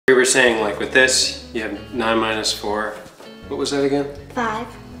We were saying, like with this, you have 9 minus 4. What was that again?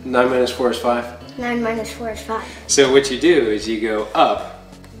 5. 9 minus 4 is 5? 9 minus 4 is 5. So what you do is you go up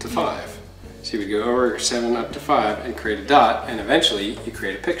to 5. So you would go over 7 up to 5 and create a dot, and eventually you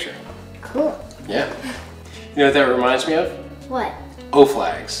create a picture. Cool. Yeah. You know what that reminds me of? What?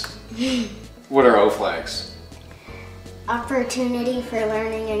 OFLAGs. What are OFLAGs? Opportunity for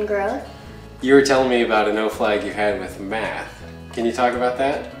learning and growth. You were telling me about an OFLAG you had with math. Can you talk about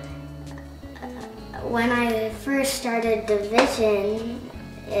that? When I first started division,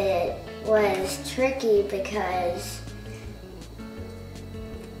 it was tricky because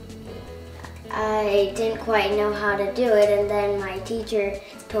I didn't quite know how to do it, and then my teacher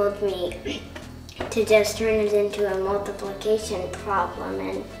told me to just turn it into a multiplication problem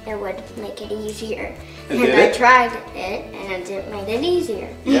and it would make it easier. And I tried it and it made it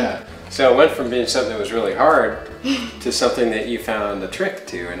easier. Yeah. So it went from being something that was really hard to something that you found a trick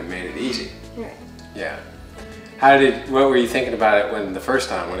to and it made it easy. Right. Yeah. What were you thinking about it when the first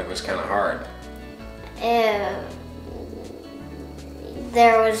time when it was kind of hard?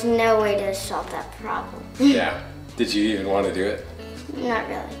 There was no way to solve that problem. Yeah. Did you even want to do it? Not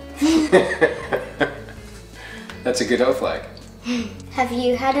really. That's a good OFLAG. Have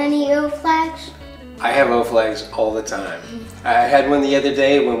you had any OFLAGs? I have OFLAGs all the time. I had one the other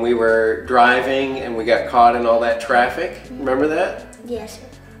day when we were driving and we got caught in all that traffic. Remember that? Yes, sir.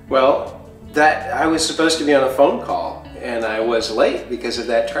 Well, I was supposed to be on a phone call and I was late because of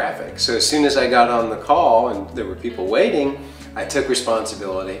that traffic. So as soon as I got on the call and there were people waiting, I took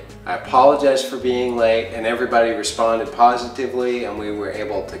responsibility. I apologized for being late and everybody responded positively and we were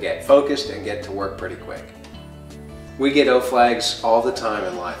able to get focused and get to work pretty quick. We get OFLAGs all the time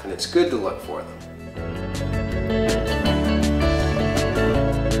in life and it's good to look for them.